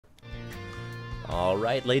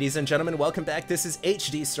Alright, ladies and gentlemen, welcome back. This is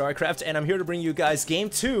HD Starcraft, and I'm here to bring you guys Game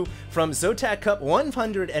 2 from ZvT Cup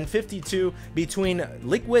 152 between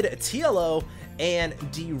Liquid.TLO and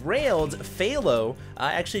Derailed Failo.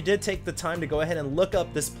 I actually did take the time to go ahead and look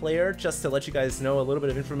up this player just to let you guys know a little bit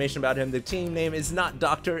of information about him. The team name is not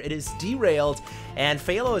Doctor, it is Derailed, and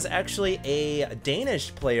Failo is actually a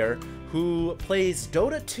Danish player who plays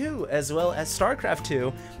Dota 2 as well as Starcraft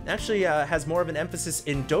 2. Actually has more of an emphasis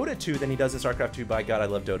in Dota 2 than he does in Starcraft 2. By God, I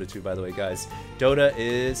love Dota 2, by the way, guys. Dota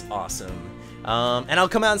is awesome. And I'll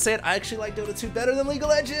come out and say it, I actually like Dota 2 better than League of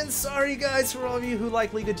Legends. Sorry, guys, for all of you who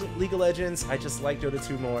like League of Legends. I just like Dota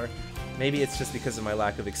 2 more. Maybe it's just because of my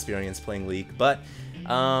lack of experience playing League, but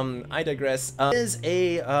I digress. Is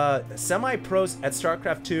a semi-pro at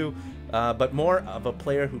Starcraft 2, but more of a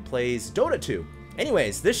player who plays Dota 2.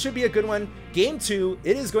 Anyways, this should be a good one. Game 2,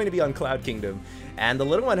 it is going to be on Cloud Kingdom. And the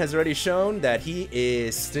little one has already shown that he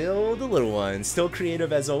is still the little one. Still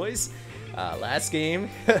creative as always. Last game,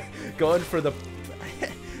 going for the...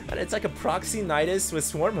 it's like a proxy Nidus with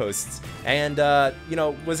swarm hosts. And, you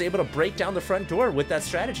know, was able to break down the front door with that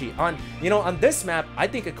strategy. On this map, I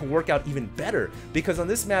think it could work out even better. Because on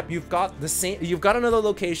this map, you've got another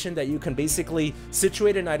location that you can basically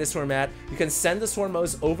situate a Nidus swarm at. You can send the swarm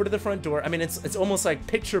hosts over to the front door. I mean, it's almost like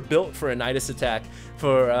picture built for a Nidus attack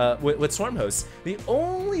for with swarm hosts. The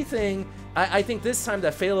only thing I think this time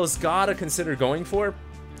that Failo's gotta consider going for,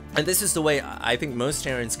 and this is the way I think most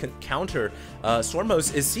Terrans can counter swarm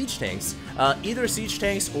hosts, is siege tanks. Either siege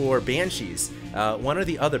tanks or banshees. One or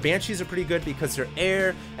the other. Banshees are pretty good because they're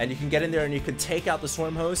air and you can get in there and you can take out the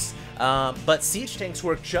swarm hosts. But siege tanks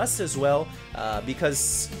work just as well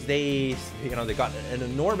because they got an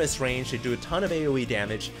enormous range. They do a ton of AoE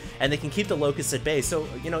damage and they can keep the locusts at bay. So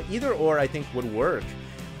either or I think would work.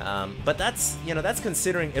 But that's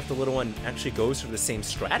considering if the little one actually goes for the same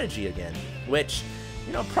strategy again, which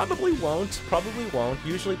probably won't.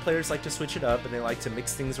 Usually players like to switch it up and they like to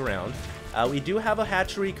mix things around. We do have a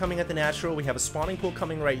hatchery coming at the natural. We have a spawning pool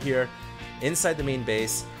coming right here inside the main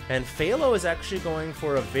base. And Failo is actually going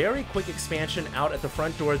for a very quick expansion out at the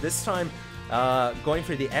front door. This time going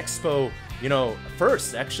for the Expo,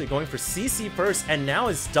 first. Actually going for CC first, and now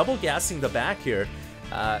is double gassing the back here.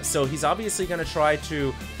 So he's obviously going to try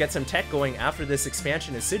to get some tech going after this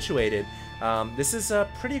expansion is situated. This is a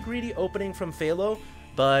pretty greedy opening from Failo,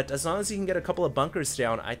 but as long as he can get a couple of bunkers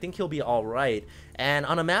down, I think he'll be alright. And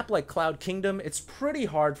on a map like Cloud Kingdom, it's pretty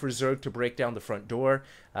hard for Zerg to break down the front door.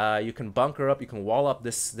 You can bunker up, you can wall up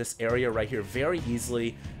this area right here very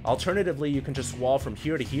easily. Alternatively, you can just wall from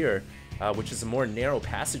here to here, which is a more narrow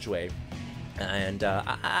passageway. And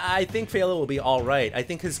I think Failo will be alright. I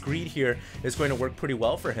think his greed here is going to work pretty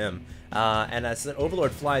well for him. And as the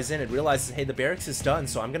Overlord flies in, it realizes, hey, the barracks is done,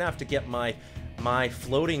 so I'm going to have to get my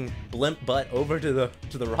floating blimp butt over to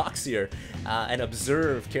the rocks here and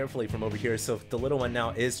observe carefully from over here. So the little one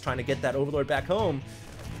now is trying to get that Overlord back home.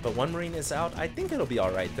 But one Marine is out. I think it'll be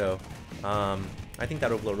alright, though. I think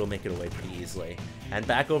that Overlord will make it away pretty easily. And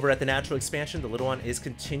back over at the natural expansion, the little one is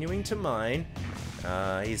continuing to mine.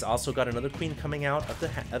 He's also got another queen coming out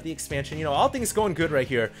of the expansion. All things going good right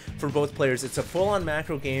here for both players. It's a full-on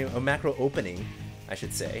macro game, a macro opening, I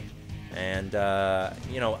should say. And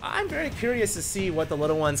I'm very curious to see what the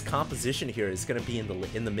little one's composition here is going to be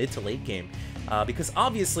in the mid to late game, because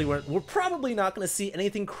obviously we're probably not going to see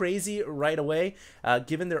anything crazy right away,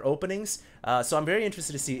 given their openings. So I'm very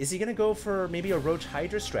interested to see, is he going to go for maybe a Roach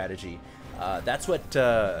Hydra strategy? That's what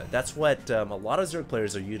a lot of Zerg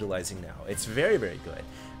players are utilizing now. It's very, very good.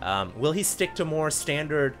 Will he stick to more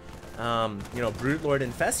standard, Brute Lord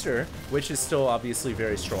Infestor, which is still obviously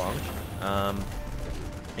very strong?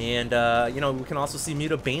 And we can also see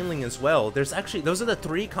Muta Baneling as well. Those are the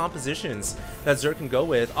three compositions that Zerg can go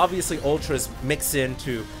with. Obviously, Ultras mix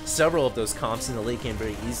into several of those comps in the late game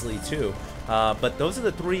very easily too. But those are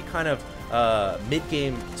the three kind of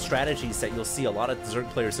mid-game strategies that you'll see a lot of Zerg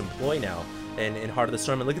players employ now in Heart of the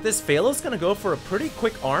Storm. And look at this, Failo's going to go for a pretty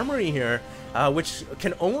quick armory here, which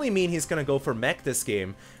can only mean he's going to go for mech this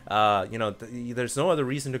game. There's no other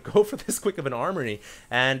reason to go for this quick of an armory.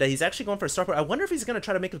 And he's actually going for a Starcraft. I wonder if he's going to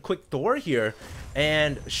try to make a quick Thor here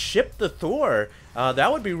and ship the Thor.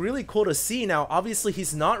 That would be really cool to see. Now, obviously,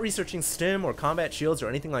 he's not researching stim or combat shields or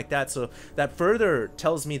anything like that, so that further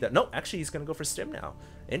tells me that, no, actually, he's going to go for stim now.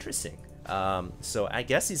 Interesting. So I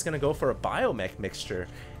guess he's going to go for a biomech mixture,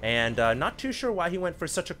 and not too sure why he went for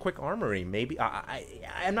such a quick armory. Maybe,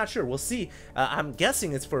 I'm not sure. We'll see. I'm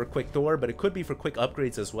guessing it's for a quick Thor, but it could be for quick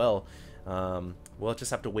upgrades as well. We'll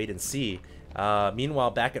just have to wait and see.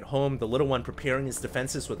 Meanwhile, back at home, the little one preparing his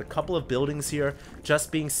defenses with a couple of buildings here,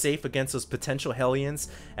 just being safe against those potential Hellions.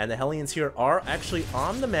 And the Hellions here are actually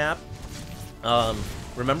on the map.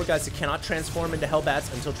 Remember, guys, you cannot transform into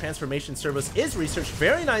Hellbats until Transformation Service is researched.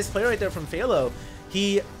 Very nice play right there from Failo.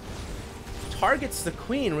 He targets the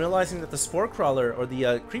Queen, realizing that the Spore Crawler, or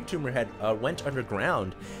the Creep Tumor head, went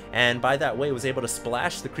underground, and by that way was able to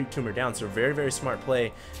splash the Creep Tumor down. So very, very smart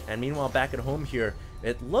play. And meanwhile, back at home here,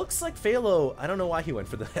 it looks like Failo, I don't know why he went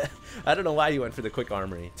for the I don't know why he went for the quick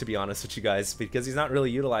armory, to be honest with you guys, because he's not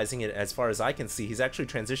really utilizing it as far as I can see. He's actually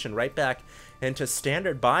transitioned right back into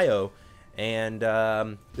standard bio. And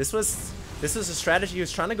this was a strategy he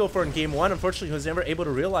was trying to go for in game 1. Unfortunately, he was never able to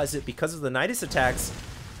realize it because of the Nidus attacks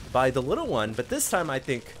by the little one. But this time, I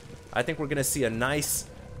think we're going to see a nice,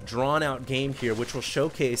 drawn-out game here, which will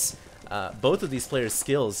showcase both of these players'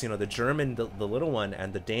 skills. You know, the German, the little one,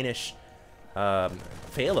 and the Danish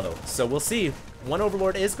Failo. So we'll see. One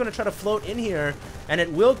Overlord is going to try to float in here, and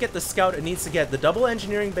it will get the scout it needs to get. The double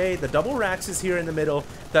engineering bay, the double racks is here in the middle.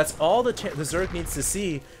 That's all the Zerg needs to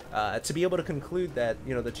see to be able to conclude that,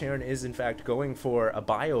 you know, the Terran is in fact going for a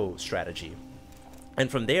bio strategy. And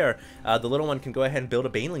from there, the little one can go ahead and build a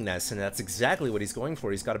Baneling nest, and that's exactly what he's going for.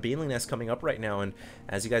 He's got a Baneling nest coming up right now, and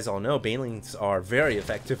as you guys all know, Banelings are very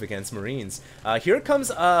effective against Marines. Here comes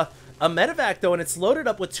a medevac, though, and it's loaded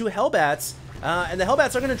up with 2 Hellbats. And the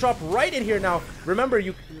Hellbats are going to drop right in here. Now, remember,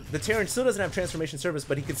 the Terran still doesn't have transformation service,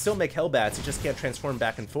 but he can still make Hellbats. He just can't transform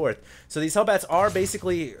back and forth. So these Hellbats are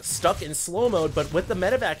basically stuck in slow mode, but with the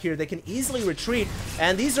medevac here, they can easily retreat.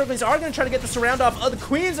 And these Zerglings are going to try to get the surround off. Oh, the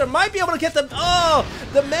Queens might be able to get them. Oh,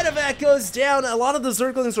 the medevac goes down. A lot of the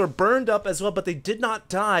Zerglings were burned up as well, but they did not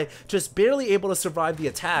die. Just barely able to survive the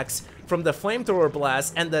attacks from the flamethrower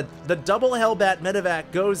blast, and the double Hellbat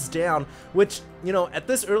medevac goes down, which, you know, at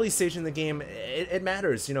this early stage in the game, it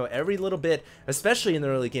matters. You know, every little bit, especially in the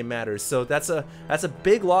early game, matters. So that's a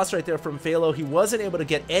big loss right there from Failo. He wasn't able to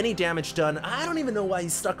get any damage done. I don't even know why he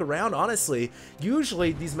stuck around, honestly.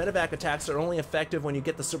 Usually these medevac attacks are only effective when you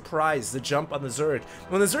get the surprise, the jump on the Zerg.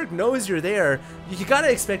 When the Zerg knows you're there, you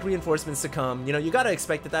gotta expect reinforcements to come. You know, you gotta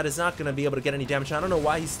expect that is not gonna be able to get any damage. I don't know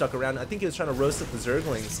why he stuck around. I think he was trying to roast up the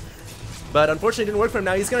Zerglings. But unfortunately, it didn't work for him.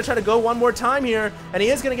 Now he's going to try to go one more time here, and he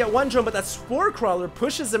is going to get one drone, but that Spore Crawler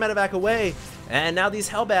pushes the medevac away. And now these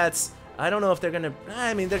Hellbats, I don't know if they're going to,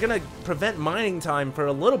 I mean, they're going to prevent mining time for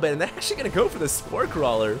a little bit, and they're actually going to go for the Spore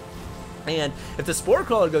Crawler. And if the Spore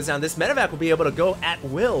Crawler goes down, this medevac will be able to go at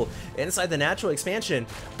will inside the natural expansion.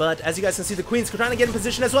 But as you guys can see, the Queen's trying to get in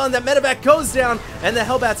position as well, and that medevac goes down, and the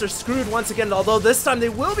Hellbats are screwed once again, although this time they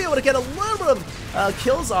will be able to get a little bit of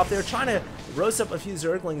kills off. They're trying to roast up a few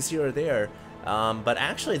Zerglings here or there. But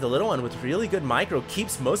actually, the little one with really good micro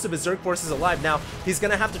keeps most of his Zerg forces alive. Now, he's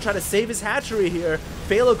going to have to try to save his hatchery here.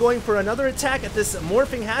 Failo going for another attack at this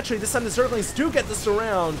morphing hatchery. This time the Zerglings do get the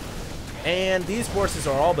surround. And these forces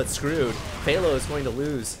are all but screwed. Failo is going to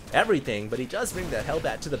lose everything, but he does bring that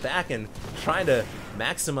Hellbat to the back and trying to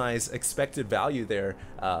maximize expected value there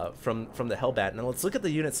from the Hellbat. Now, let's look at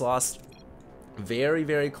the units lost. Very,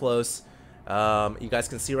 very close. You guys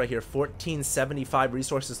can see right here, 1475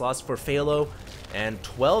 resources lost for Failo and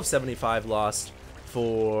 1275 lost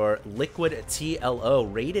for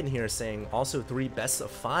Liquid.TLO. Raiden here saying also 3 best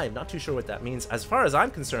of 5. Not too sure what that means. As far as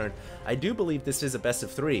I'm concerned, I do believe this is a best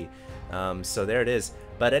of 3. So there it is.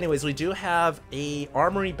 But anyways, we do have a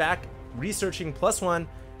armory back researching +1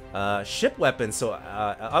 ship weapons. So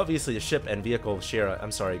obviously the ship and vehicle share.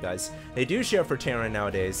 I'm sorry guys, they do share for Terran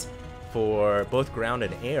nowadays for both ground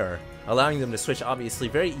and air, allowing them to switch obviously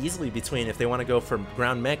very easily between if they want to go for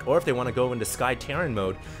ground mech or if they want to go into Sky Terran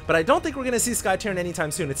mode. But I don't think we're going to see Sky Terran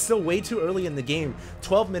anytime soon. It's still way too early in the game,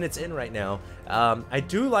 12 minutes in right now. I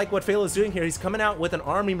do like what Failo is doing here. He's coming out with an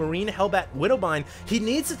Army Marine Hellbat Widowbind. He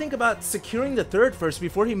needs to think about securing the 3rd first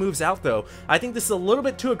before he moves out, though. I think this is a little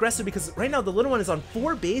bit too aggressive because right now the little one is on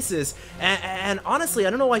 4 bases, and honestly, I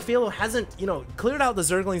don't know why Failo hasn't, you know, cleared out the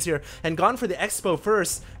Zerglings here and gone for the Expo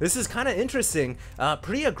first. This is kind of interesting.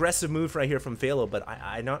 Pretty aggressive move right here from Failo, but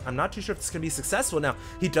I'm not too sure if it's going to be successful. Now,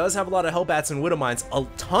 he does have a lot of Hellbats and Widowminds, a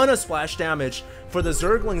ton of splash damage for the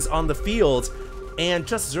Zerglings on the field. And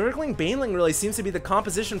just Zergling Baneling really seems to be the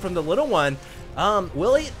composition from the little one.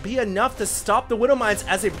 Will it be enough to stop the Widowminds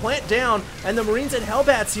as they plant down and the Marines and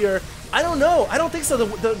Hellbats here? I don't know. I don't think so.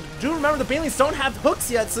 Do remember the Banelings don't have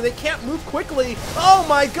hooks yet, so they can't move quickly. Oh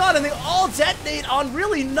my god, and they all detonate on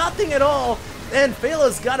really nothing at all. And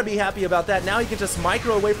Failo's got to be happy about that. Now he can just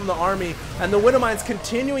micro away from the army, and the Widowminds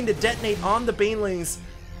continuing to detonate on the Banelings.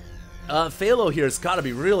 Failo here has got to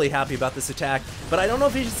be really happy about this attack, but I don't know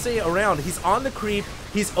if he should stay around. He's on the creep,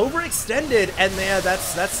 he's overextended, and yeah,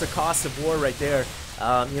 that's the cost of war right there.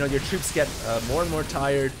 You know, your troops get more and more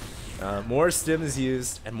tired, more stims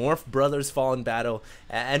used, and more brothers fall in battle.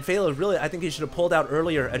 And Failo really, I think he should have pulled out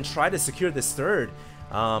earlier and tried to secure this third.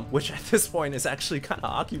 Which at this point is actually kind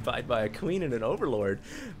of occupied by a queen and an overlord,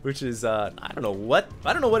 which is I don't know what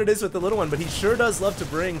it is with the little one, but he sure does love to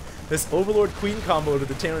bring this overlord queen combo to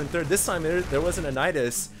the Terran third. This time there wasn't a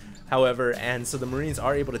Nidus, however, and so the Marines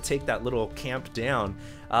are able to take that little camp down.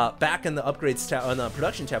 Back in the upgrades tab, on the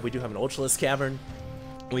production tab, we do have an Ultralisk Cavern.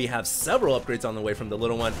 We have several upgrades on the way from the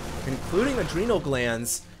little one, including adrenal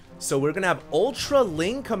glands. So we're gonna have Ultra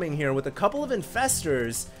Ling coming here with a couple of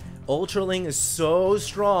infestors. Ultra Ling is so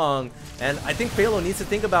strong, and I think Failo needs to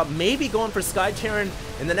think about maybe going for Sky Terran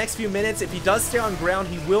in the next few minutes. If he does stay on ground,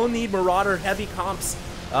 he will need Marauder heavy comps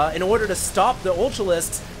in order to stop the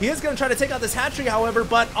Ultralisks. He is going to try to take out this hatchery, however,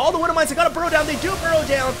 but all the Widowmines have got to burrow down. They do burrow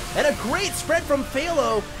down, and a great spread from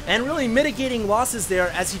Failo, and really mitigating losses there,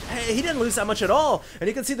 as he didn't lose that much at all. And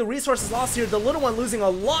you can see the resources lost here. The little one losing a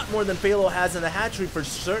lot more than Failo has, and the hatchery for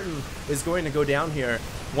certain is going to go down here.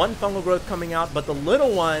 One fungal growth coming out, but the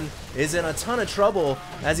little one is in a ton of trouble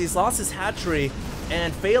as he's lost his hatchery,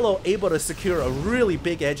 and Failo able to secure a really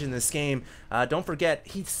big edge in this game. Don't forget,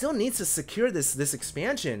 he still needs to secure this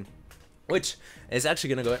expansion, which is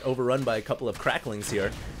actually going to go overrun by a couple of cracklings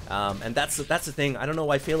here. And that's the thing. I don't know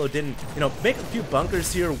why Failo didn't, you know, make a few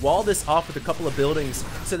bunkers here, wall this off with a couple of buildings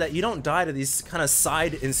so that you don't die to these kind of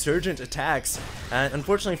side insurgent attacks. And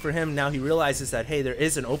unfortunately for him, now he realizes that, hey, there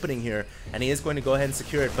is an opening here, and he is going to go ahead and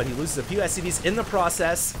secure it, but he loses a few SCVs in the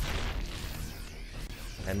process.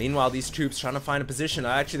 And meanwhile, these troops trying to find a position.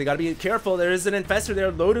 Actually, they got to be careful. There is an infestor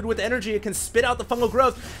there loaded with energy. It can spit out the fungal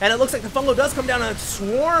growth, and it looks like the fungal does come down, and a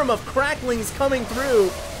swarm of cracklings coming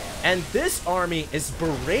through. And this army is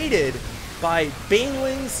berated by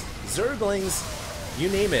banelings, zerglings, you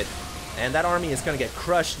name it. And that army is going to get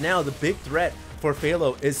crushed. Now, the big threat for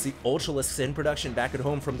Failo is the Ultralisks in production back at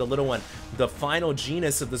home from the little one. The final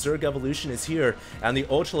genus of the Zerg evolution is here, and the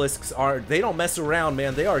Ultralisks they don't mess around,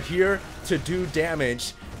 man. They are here to do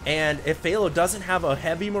damage. And if Failo doesn't have a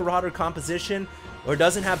heavy Marauder composition, or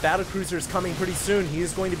doesn't have battle cruisers coming pretty soon, he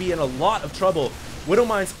is going to be in a lot of trouble.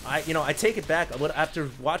 Widowmines, I take it back. After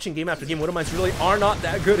watching game after game, Widowmines really are not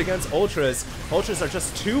that good against Ultras. Ultras are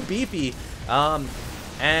just too beefy.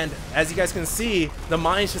 And as you guys can see, the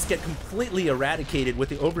mines just get completely eradicated with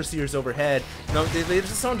the Overseers overhead. No, they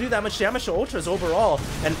just don't do that much damage to Ultras overall.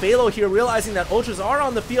 And Failo here, realizing that Ultras are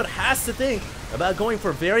on the field, has to think about going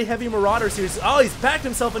for very heavy Marauders here. Oh, he's backed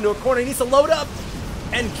himself into a corner. He needs to load up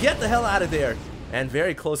and get the hell out of there. And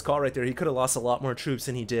very close call right there. He could have lost a lot more troops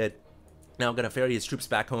than he did. Now I'm going to ferry his troops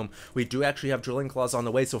back home. We do actually have drilling claws on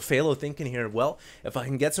the way, so Failo thinking here, well, if I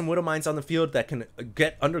can get some Widowmines on the field that can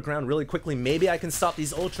get underground really quickly, maybe I can stop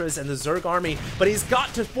these Ultras and the Zerg army, but he's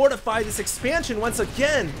got to fortify this expansion once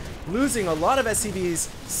again, losing a lot of SCVs.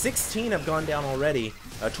 16 have gone down already.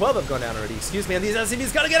 12 have gone down already, excuse me, and these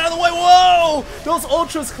SCVs gotta get out of the way. Whoa! Those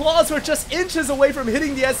Ultras' claws were just inches away from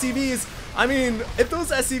hitting the SCVs. I mean, if those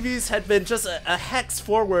SCVs had been just a hex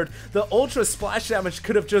forward, the Ultra splash damage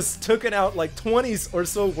could have just taken out like 20 or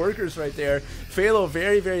so workers right there. Failo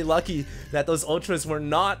very, very lucky that those Ultras were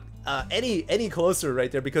not any closer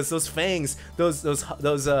right there, because those fangs, those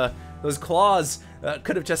claws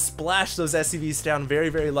could have just splashed those SCVs down. Very,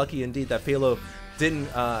 very lucky indeed that Failo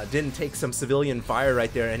didn't take some civilian fire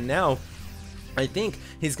right there. And now I think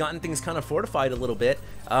he's gotten things kind of fortified a little bit.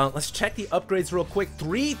 Let's check the upgrades real quick.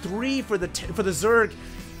 3-3 for the Zerg,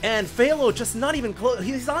 and Failo just not even close.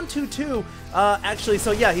 He's on 2-2 actually,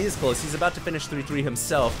 so yeah, he is close. He's about to finish 3-3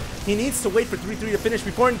 himself. He needs to wait for 3-3 to finish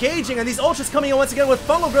before engaging, and these Ultras coming in once again with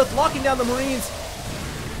fungal growth locking down the Marines.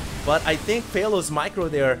 But I think Failo's micro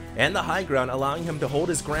there and the high ground allowing him to hold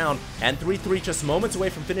his ground, and 3-3 just moments away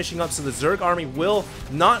from finishing up, so the Zerg army will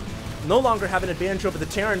no longer have an advantage over the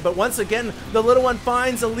Terran. But once again, the little one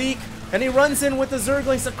finds a leak, and he runs in with the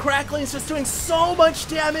Zerglings. The Cracklings just doing so much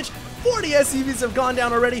damage. 40 SCVs have gone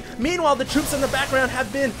down already. Meanwhile, the troops in the background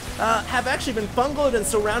have actually been fungaled and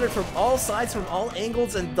surrounded from all sides, from all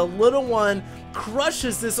angles, and the little one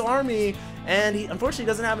crushes this army, and he unfortunately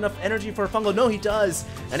doesn't have enough energy for a fungal. No, he does,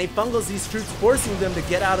 and he fungals these troops, forcing them to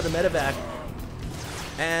get out of the medevac.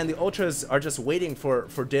 And the Ultras are just waiting for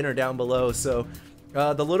dinner down below, so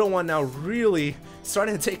the little one now really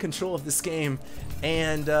starting to take control of this game,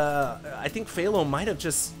 and I think Failo might have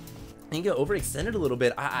just you get overextended a little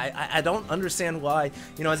bit. I don't understand why,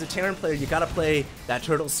 you know, as a Terran player, you gotta play that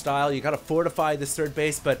turtle style, you gotta fortify this third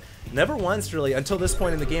base, but never once really, until this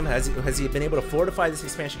point in the game, has he been able to fortify this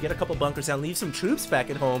expansion, get a couple bunkers down, leave some troops back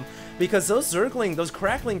at home, because those Zergling, those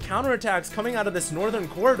crackling counterattacks coming out of this northern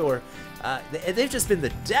corridor, they've just been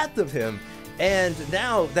the death of him. And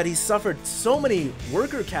now that he's suffered so many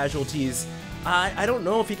worker casualties, I don't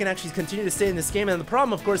know if he can actually continue to stay in this game. And the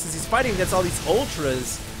problem, of course, is he's fighting against all these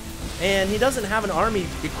ultras, and he doesn't have an army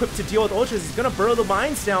equipped to deal with ultras. He's gonna burrow the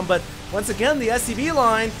mines down, but once again, the SCV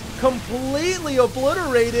line completely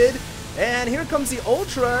obliterated, and here comes the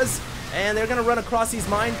ultras, and they're gonna run across these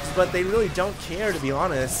mines, but they really don't care, to be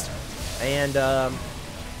honest. And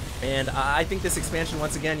I think this expansion,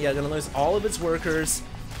 once again, yeah, gonna lose all of its workers,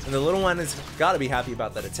 and the little one has got to be happy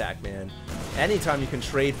about that attack, man. Anytime you can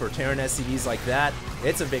trade for Terran SCVs like that,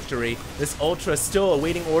 it's a victory. This Ultra is still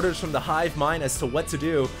awaiting orders from the Hive Mind as to what to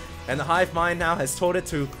do, and the Hive Mind now has told it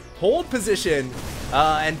to hold position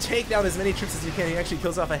and take down as many troops as you can. He actually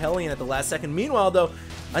kills off a Hellion at the last second. Meanwhile, though,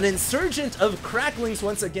 an insurgent of Cracklings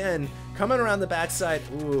once again coming around the backside.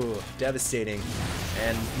 Ooh, devastating.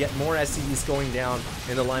 And yet more SCVs going down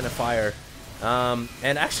in the line of fire.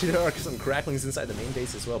 And actually there are some Cracklings inside the main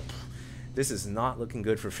base as well. This is not looking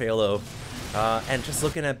good for Failo. And just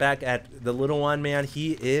looking back at the little one, man,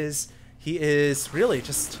 he is really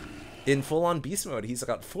just in full-on beast mode. He's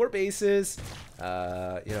got 4 bases. You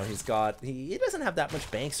know, he doesn't have that much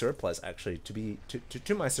bank surplus, actually,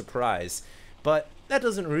 to my surprise. But that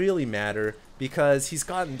doesn't really matter, because he's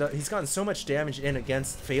gotten so much damage in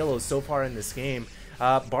against Failo so far in this game.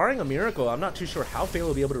 Barring a miracle, I'm not too sure how Failo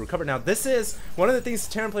will be able to recover. Now, this is one of the things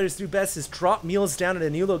Terran players do best, is drop meals down at a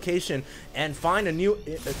new location and find a new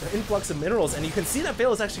influx of minerals. And you can see that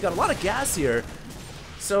Failo's actually got a lot of gas here.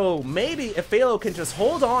 So maybe if Failo can just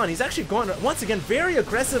hold on, he's actually going, once again, very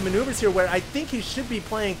aggressive maneuvers here, where I think he should be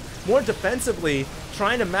playing more defensively,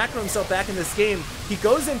 trying to macro himself back in this game. He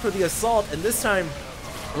goes in for the assault, and this time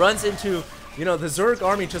runs into, you know, the Zerg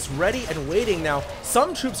army just ready and waiting. Now,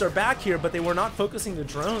 some troops are back here, but they were not focusing the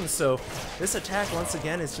drones, so this attack, once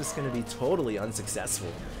again, is just going to be totally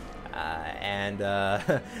unsuccessful.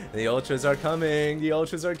 The ultras are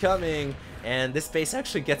coming, and this base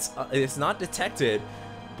actually it's not detected,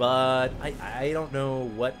 but I don't know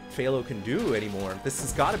what Failo can do anymore. This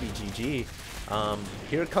has got to be GG.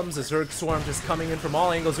 Here comes the Zerg swarm just coming in from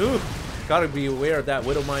all angles. Ooh! Gotta be aware of that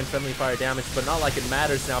Widow Mine friendly fire damage, but not like it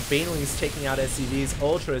matters now. Baneling's taking out SCVs.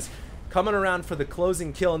 Ultras coming around for the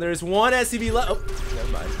closing kill, and there's one SCV left. Oh,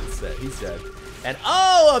 never mind. He's dead. And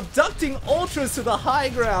oh, abducting Ultras to the high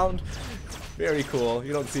ground. Very cool.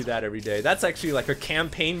 You don't see that every day. That's actually like a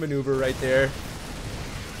campaign maneuver right there.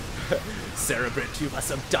 Cerebrate, you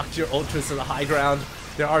must abduct your Ultras to the high ground.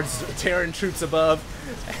 There are Terran troops above.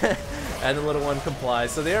 And the little one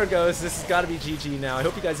complies. So there it goes. This has got to be GG now. I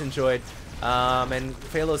hope you guys enjoyed. And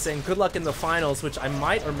Failo saying good luck in the finals, which I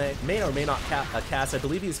might or may not cast. I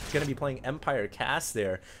believe he's going to be playing Empire Cast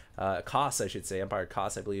there. Cost, I should say. Empire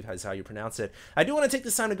Cost, I believe, is how you pronounce it. I do want to take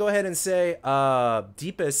this time to go ahead and say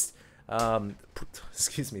deepest,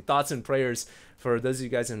 excuse me, thoughts and prayers for those of you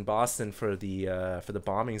guys in Boston for the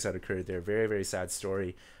bombings that occurred there. Very, very sad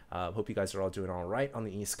story. Hope you guys are all doing all right on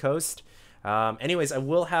the East Coast. Anyways, I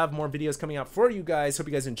will have more videos coming out for you guys. Hope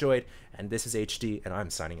you guys enjoyed. And this is HD, and I'm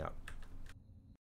signing out.